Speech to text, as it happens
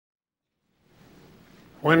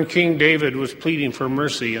When King David was pleading for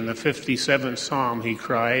mercy in the 57th Psalm, he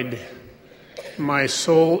cried, "My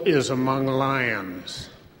soul is among lions.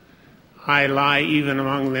 I lie even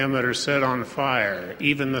among them that are set on fire,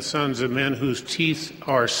 even the sons of men whose teeth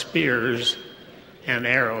are spears and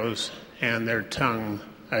arrows, and their tongue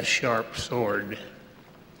a sharp sword."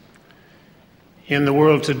 In the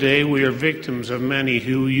world today, we are victims of many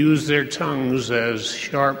who use their tongues as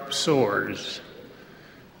sharp swords.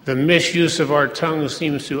 The misuse of our tongue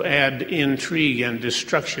seems to add intrigue and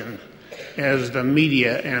destruction as the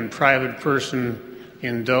media and private person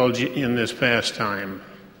indulge in this pastime.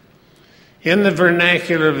 In the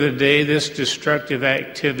vernacular of the day, this destructive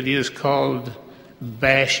activity is called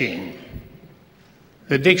bashing.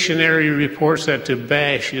 The dictionary reports that to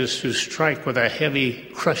bash is to strike with a heavy,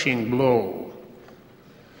 crushing blow.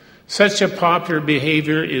 Such a popular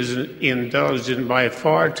behavior is indulged in by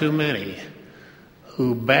far too many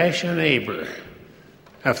who bash a neighbor,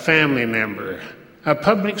 a family member, a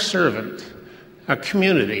public servant, a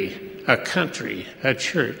community, a country, a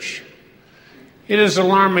church. It is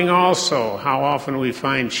alarming also how often we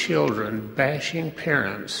find children bashing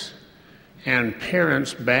parents and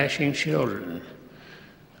parents bashing children.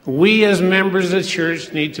 We as members of the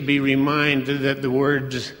church need to be reminded that the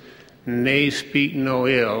words, "Nay, speak no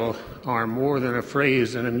ill," are more than a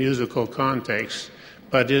phrase in a musical context,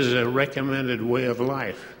 but is a recommended way of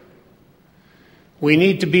life. We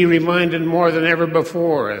need to be reminded more than ever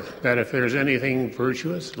before that if there's anything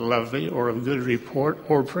virtuous, lovely, or of good report,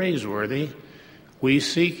 or praiseworthy, we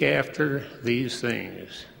seek after these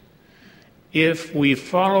things. If we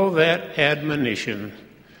follow that admonition,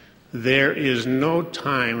 there is no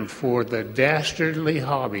time for the dastardly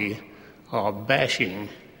hobby of bashing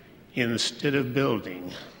instead of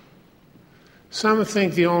building. Some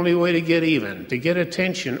think the only way to get even, to get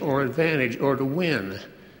attention or advantage or to win,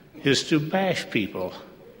 is to bash people.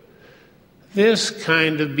 This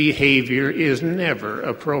kind of behavior is never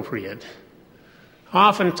appropriate.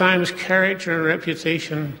 Oftentimes, character and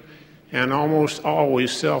reputation, and almost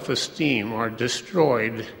always self-esteem, are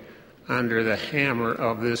destroyed under the hammer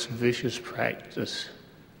of this vicious practice.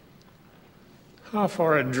 How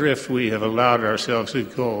far adrift we have allowed ourselves to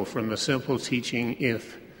go from the simple teaching,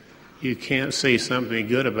 if you can't say something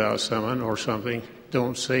good about someone or something,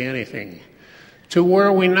 don't say anything, to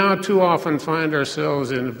where we now too often find ourselves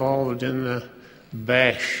involved in the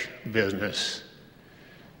bash business.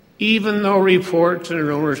 Even though reports and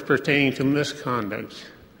rumors pertaining to misconduct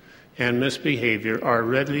and misbehavior are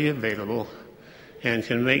readily available and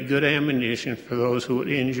can make good ammunition for those who would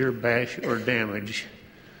injure, bash, or damage,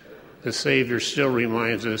 the Savior still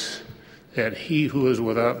reminds us that he who is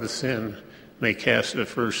without the sin may cast the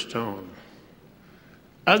first stone.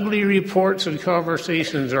 Ugly reports and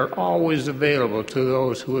conversations are always available to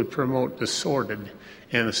those who would promote the sordid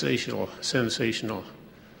and sensational.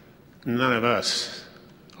 None of us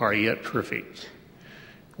are yet perfect.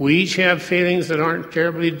 We each have feelings that aren't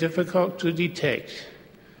terribly difficult to detect,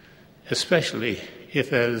 especially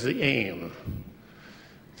if that is the aim.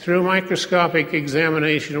 Through microscopic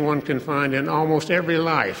examination, one can find in almost every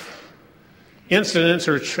life incidents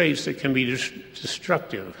or traits that can be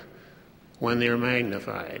destructive when they're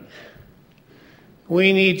magnified.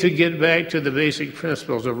 We need to get back to the basic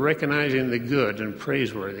principles of recognizing the good and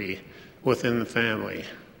praiseworthy within the family.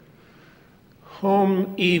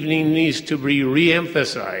 Home evening needs to be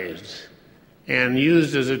re-emphasized and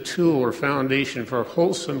used as a tool or foundation for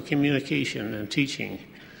wholesome communication and teaching,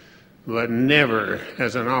 but never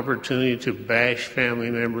as an opportunity to bash family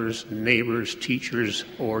members, neighbors, teachers,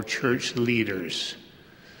 or church leaders.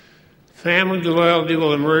 Family loyalty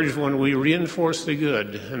will emerge when we reinforce the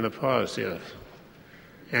good and the positive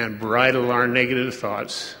and bridle our negative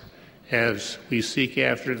thoughts as we seek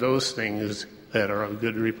after those things that are of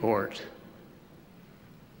good report.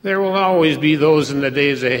 There will always be those in the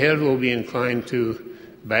days ahead who will be inclined to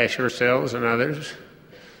bash ourselves and others,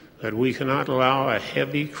 but we cannot allow a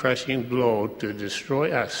heavy, crushing blow to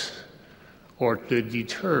destroy us or to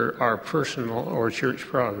deter our personal or church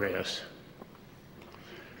progress.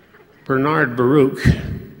 Bernard Baruch,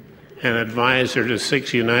 an advisor to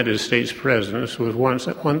 6 United States presidents, was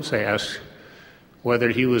once asked whether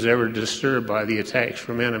he was ever disturbed by the attacks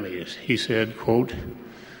from enemies. He said, quote,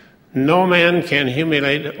 "No man can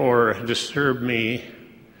humiliate or disturb me.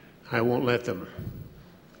 I won't let them."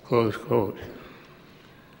 Close quote.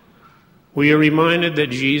 We are reminded that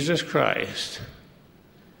Jesus Christ,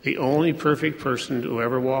 the only perfect person to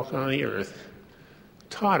ever walk on the earth,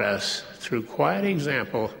 taught us through quiet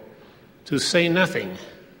example to say nothing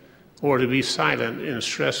or to be silent in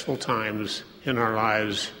stressful times in our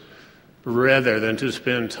lives rather than to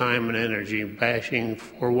spend time and energy bashing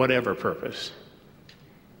for whatever purpose.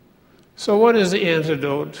 So what is the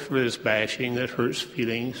antidote for this bashing that hurts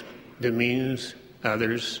feelings, demeans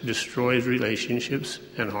others, destroys relationships,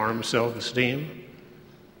 and harms self-esteem?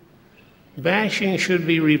 Bashing should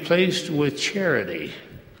be replaced with charity.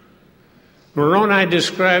 Moroni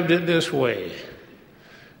described it this way: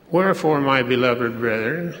 "Wherefore, my beloved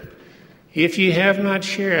brethren, if ye have not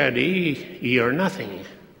charity, ye are nothing,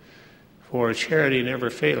 for charity never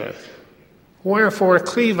faileth. Wherefore,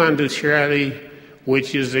 cleave unto charity,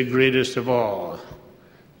 which is the greatest of all.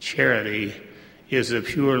 Charity is the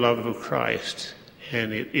pure love of Christ,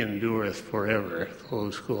 and it endureth forever."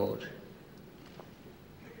 Close quote.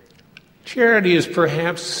 Charity is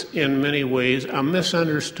perhaps in many ways a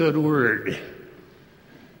misunderstood word.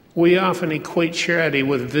 We often equate charity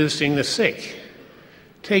with visiting the sick,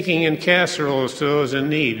 taking in casseroles to those in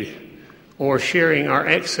need, or sharing our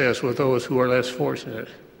excess with those who are less fortunate.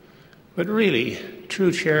 But really,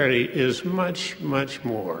 true charity is much, much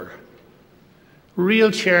more.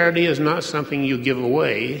 Real charity is not something you give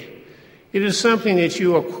away. It is something that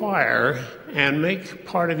you acquire and make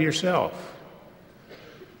part of yourself.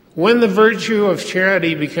 When the virtue of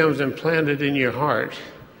charity becomes implanted in your heart,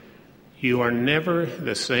 you are never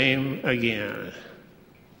the same again.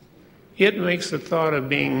 It makes the thought of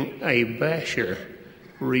being a basher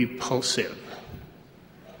repulsive.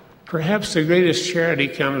 Perhaps the greatest charity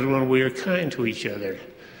comes when we are kind to each other,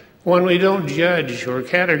 when we don't judge or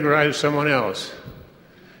categorize someone else,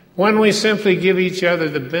 when we simply give each other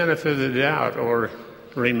the benefit of the doubt or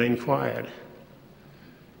remain quiet.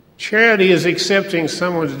 Charity is accepting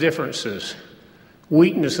someone's differences,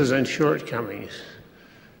 weaknesses, and shortcomings,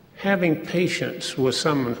 having patience with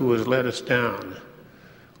someone who has let us down,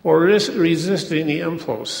 or resisting the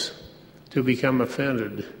impulse to become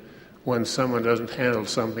offended when someone doesn't handle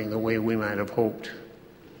something the way we might have hoped.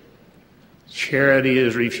 Charity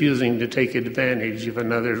is refusing to take advantage of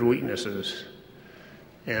another's weaknesses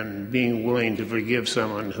and being willing to forgive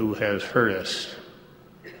someone who has hurt us.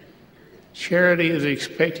 Charity is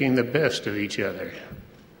expecting the best of each other.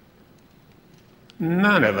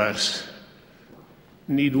 None of us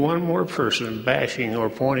need one more person bashing or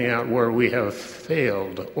pointing out where we have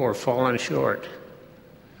failed or fallen short.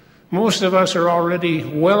 Most of us are already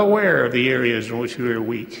well aware of the areas in which we are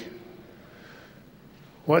weak.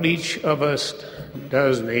 What each of us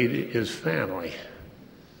does need is family,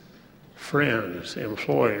 friends,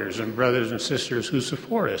 employers, and brothers and sisters who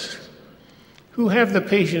support us, who have the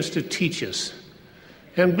patience to teach us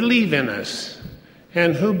and believe in us,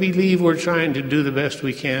 and who believe we're trying to do the best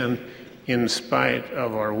we can in spite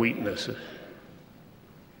of our weaknesses.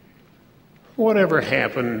 Whatever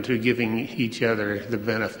happened to giving each other the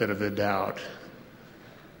benefit of the doubt?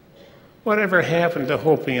 Whatever happened to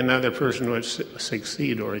hoping another person would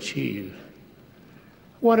succeed or achieve?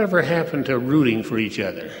 Whatever happened to rooting for each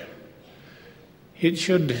other? It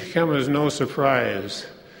should come as no surprise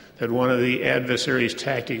that one of the adversary's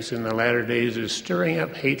tactics in the latter days is stirring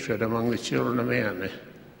up hatred among the children of men.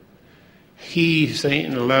 He,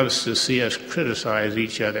 Satan, loves to see us criticize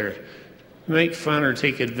each other, make fun or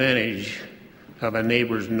take advantage of a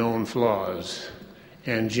neighbor's known flaws,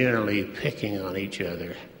 and generally picking on each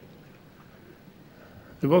other.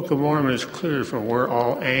 The Book of Mormon is clear from where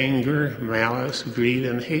all anger, malice, greed,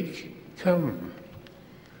 and hate come.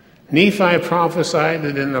 Nephi prophesied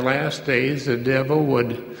that in the last days the devil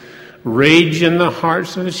would rage in the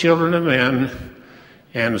hearts of the children of men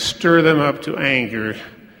and stir them up to anger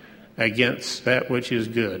against that which is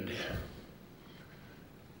good.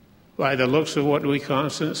 By the looks of what we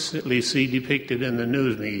constantly see depicted in the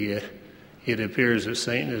news media, it appears that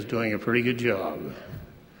Satan is doing a pretty good job.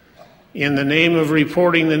 In the name of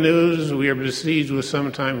reporting the news, we are besieged with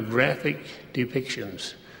sometimes graphic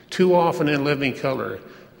depictions, too often in living color,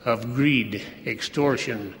 of greed,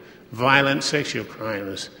 extortion, violent sexual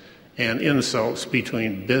crimes, and insults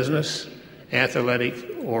between business, athletic,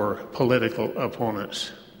 or political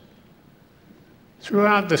opponents.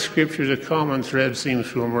 Throughout the Scriptures, a common thread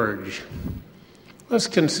seems to emerge. Let's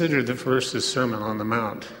consider the first, the Sermon on the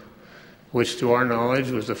Mount, which to our knowledge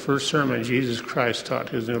was the first sermon Jesus Christ taught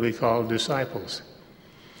his newly called disciples.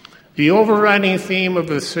 The overriding theme of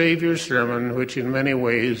the Savior's sermon, which in many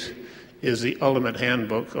ways is the ultimate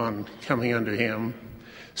handbook on coming unto him,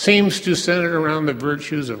 seems to center around the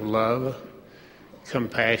virtues of love,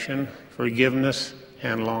 compassion, forgiveness,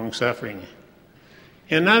 and long-suffering.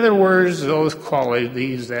 In other words, those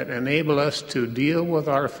qualities that enable us to deal with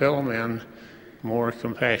our fellow men more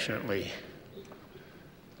compassionately.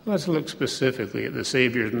 Let's look specifically at the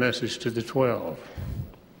Savior's message to the 12.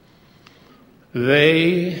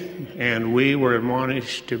 They and we were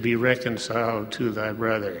admonished to be reconciled to thy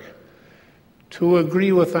brother, to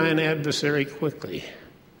agree with thine adversary quickly,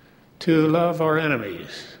 to love our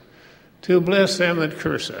enemies, to bless them that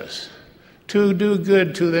curse us, to do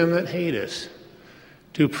good to them that hate us,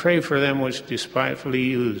 to pray for them which despitefully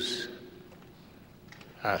use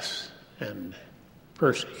us and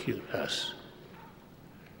persecute us.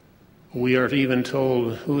 We are even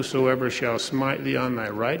told, whosoever shall smite thee on thy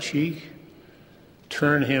right cheek,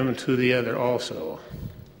 turn him to the other also.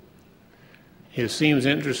 It seems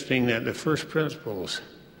interesting that the first principles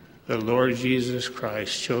the Lord Jesus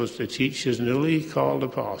Christ chose to teach his newly called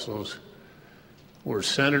apostles were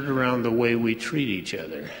centered around the way we treat each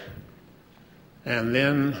other. And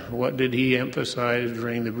then what did he emphasize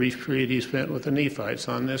during the brief period he spent with the Nephites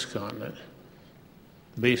on this continent?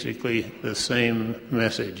 Basically the same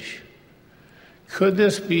message. Could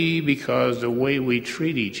this be because the way we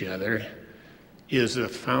treat each other is the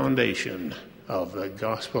foundation of the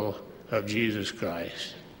gospel of Jesus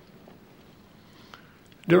Christ?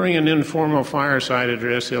 During an informal fireside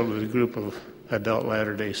address held with a group of adult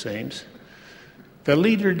Latter-day Saints, the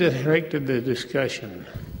leader directed the discussion.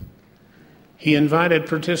 He invited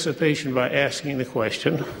participation by asking the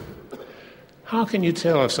question, how can you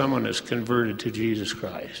tell if someone is converted to Jesus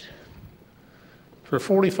Christ? For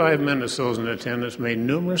 45 minutes, those in attendance made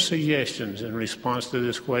numerous suggestions in response to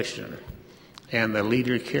this question, and the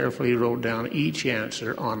leader carefully wrote down each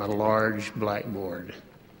answer on a large blackboard.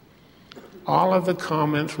 All of the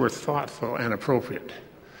comments were thoughtful and appropriate,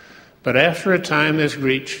 but after a time, this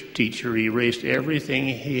great teacher erased everything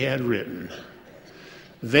he had written.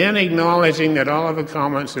 Then, acknowledging that all of the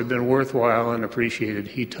comments had been worthwhile and appreciated,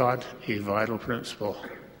 he taught a vital principle.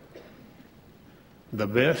 The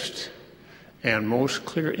best and most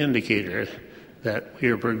clear indicator that we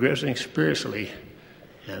are progressing spiritually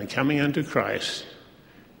and coming unto Christ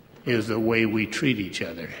is the way we treat each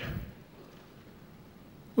other.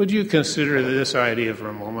 Would you consider this idea for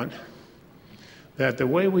a moment? That the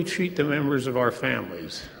way we treat the members of our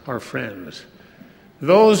families, our friends,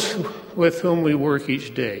 those with whom we work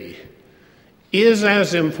each day, is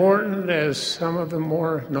as important as some of the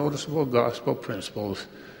more noticeable gospel principles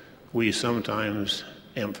we sometimes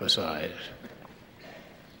emphasize.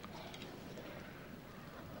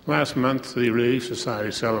 Last month, the Relief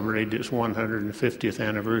Society celebrated its 150th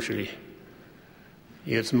anniversary.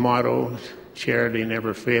 Its motto, Charity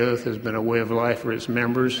Never Faileth, has been a way of life for its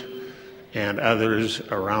members and others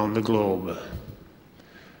around the globe.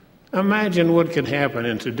 Imagine what could happen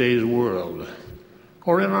in today's world,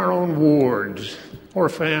 or in our own wards, or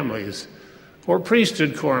families, or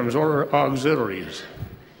priesthood quorums, or auxiliaries,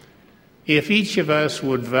 if each of us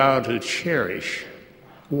would vow to cherish,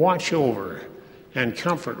 watch over, and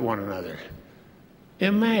comfort one another.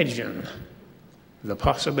 Imagine the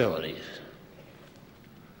possibilities.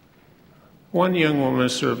 One young woman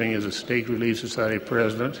serving as a Stake Relief Society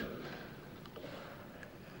president,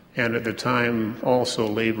 and at the time also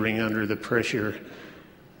laboring under the pressure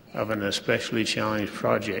of an especially challenged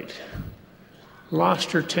project,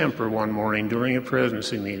 lost her temper one morning during a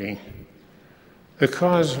presidency meeting. The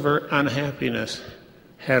cause of her unhappiness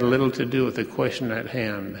had little to do with the question at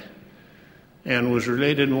hand, and was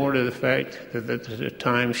related more to the fact that at the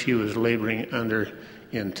time she was laboring under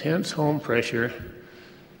intense home pressure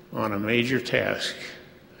on a major task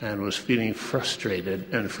and was feeling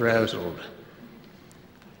frustrated and frazzled.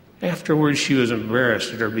 Afterwards, she was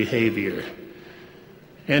embarrassed at her behavior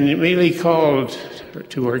and immediately called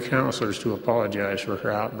to her counselors to apologize for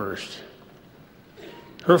her outburst.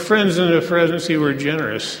 Her friends in the presidency were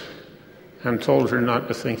generous and told her not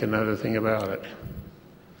to think another thing about it.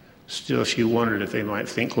 Still, she wondered if they might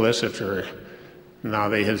think less of her now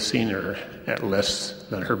they had seen her at less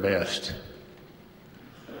than her best.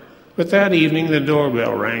 But that evening, the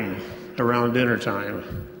doorbell rang around dinner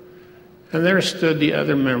time, and there stood the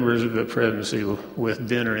other members of the presidency with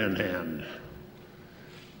dinner in hand.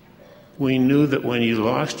 We knew that when you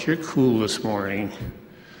lost your cool this morning,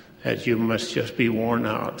 that you must just be worn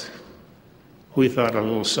out. We thought a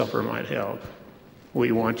little supper might help.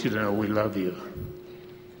 We want you to know we love you.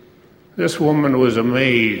 This woman was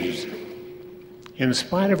amazed. In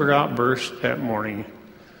spite of her outburst that morning,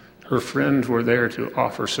 her friends were there to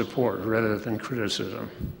offer support rather than criticism.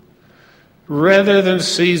 Rather than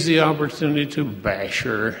seize the opportunity to bash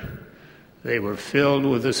her, they were filled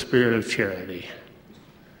with the spirit of charity.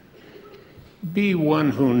 Be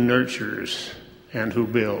one who nurtures and who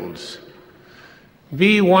builds.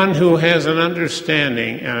 Be one who has an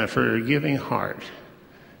understanding and a forgiving heart,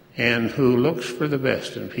 and who looks for the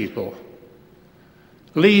best in people.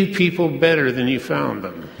 Leave people better than you found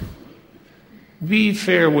them. Be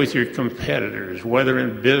fair with your competitors, whether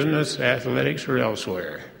in business, athletics, or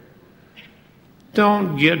elsewhere.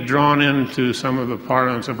 Don't get drawn into some of the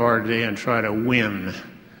parlance of our day and try to win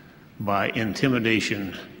by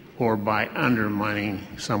intimidation or by undermining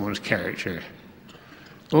someone's character.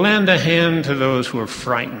 Lend a hand to those who are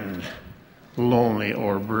frightened, lonely,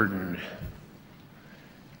 or burdened.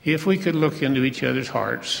 If we could look into each other's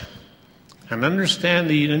hearts and understand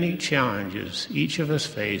the unique challenges each of us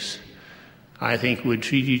face, I think we'd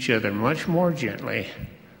treat each other much more gently,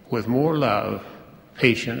 with more love,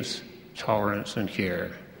 patience, tolerance, and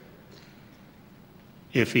care.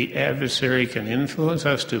 If the adversary can influence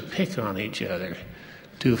us to pick on each other,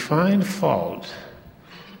 to find fault,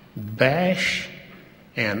 bash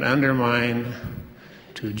and undermine,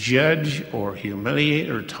 to judge or humiliate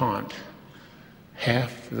or taunt,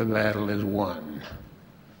 half the battle is won.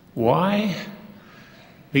 Why?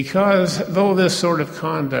 Because though this sort of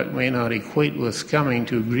conduct may not equate with coming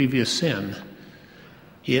to grievous sin,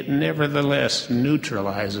 it nevertheless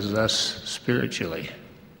neutralizes us spiritually.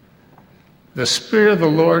 The Spirit of the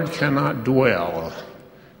Lord cannot dwell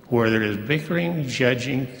where there is bickering,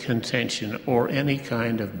 judging, contention, or any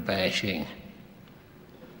kind of bashing.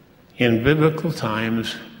 In biblical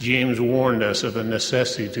times, James warned us of the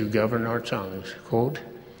necessity to govern our tongues. Quote,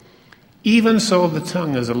 "Even so the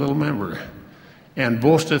tongue is a little member, and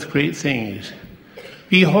boasteth great things.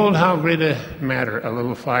 Behold how great a matter a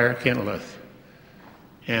little fire kindleth.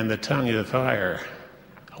 And the tongue is a fire,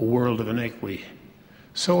 a world of iniquity.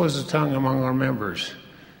 So is the tongue among our members,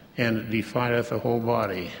 and it defileth the whole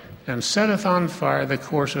body, and setteth on fire the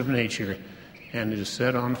course of nature, and is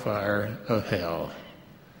set on fire of hell."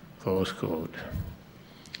 Close quote.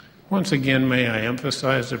 Once again, may I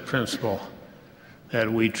emphasize the principle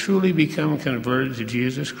that we truly become converted to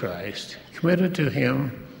Jesus Christ, committed to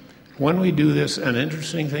Him. When we do this, an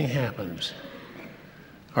interesting thing happens.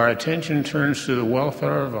 Our attention turns to the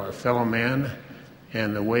welfare of our fellow man,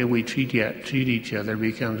 and the way we treat each other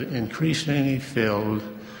becomes increasingly filled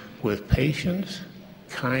with patience,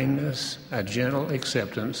 kindness, a gentle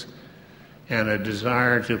acceptance, and a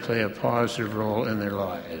desire to play a positive role in their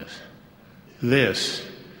lives. This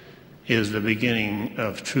is the beginning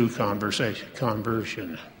of true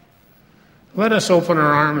conversion. Let us open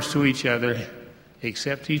our arms to each other,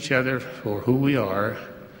 accept each other for who we are,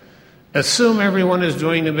 assume everyone is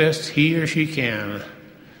doing the best he or she can,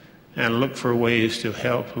 and look for ways to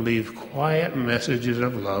help leave quiet messages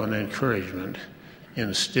of love and encouragement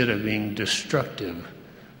instead of being destructive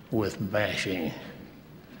with bashing.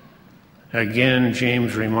 Again,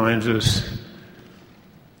 James reminds us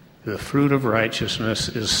the fruit of righteousness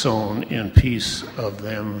is sown in peace of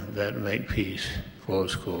them that make peace.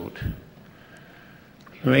 Close quote.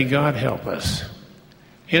 May God help us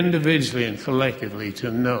individually and collectively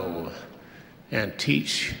to know and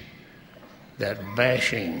teach that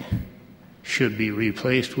bashing should be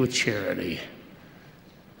replaced with charity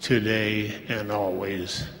today and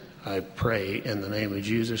always. I pray in the name of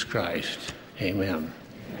Jesus Christ. Amen.